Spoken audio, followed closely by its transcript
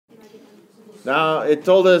Now, it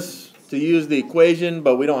told us to use the equation,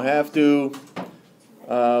 but we don't have to.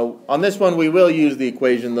 On this one, we will use the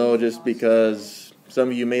equation, though, just because some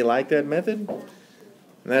of you may like that method.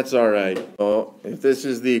 And that's all right. So, if this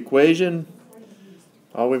is the equation,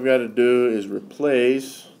 all we've got to do is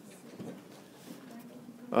replace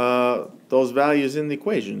those values in the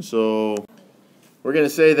equation. So, we're going to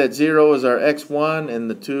say that 0 is our x1 and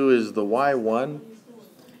the 2 is the y1.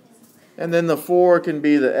 And then the 4 can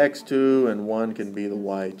be the x2 and 1 can be the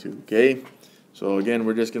y2, okay? So again,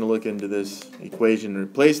 we're just going to look into this equation and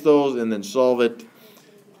replace those and then solve it.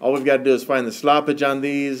 All we've got to do is find the sloppage on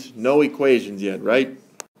these. No equations yet, right?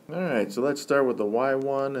 Alright, so let's start with the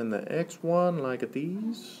y1 and the x1 like at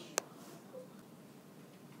these.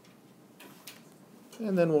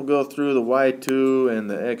 And then we'll go through the y2 and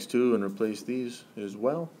the x2 and replace these as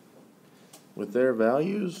well with their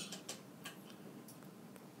values,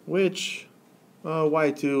 which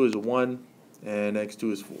y2 is 1 and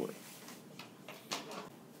x2 is 4.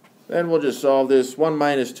 Then we'll just solve this. 1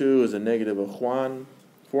 minus 2 is a negative of 1.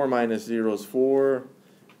 4 minus 0 is 4.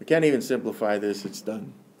 We can't even simplify this, it's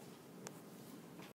done.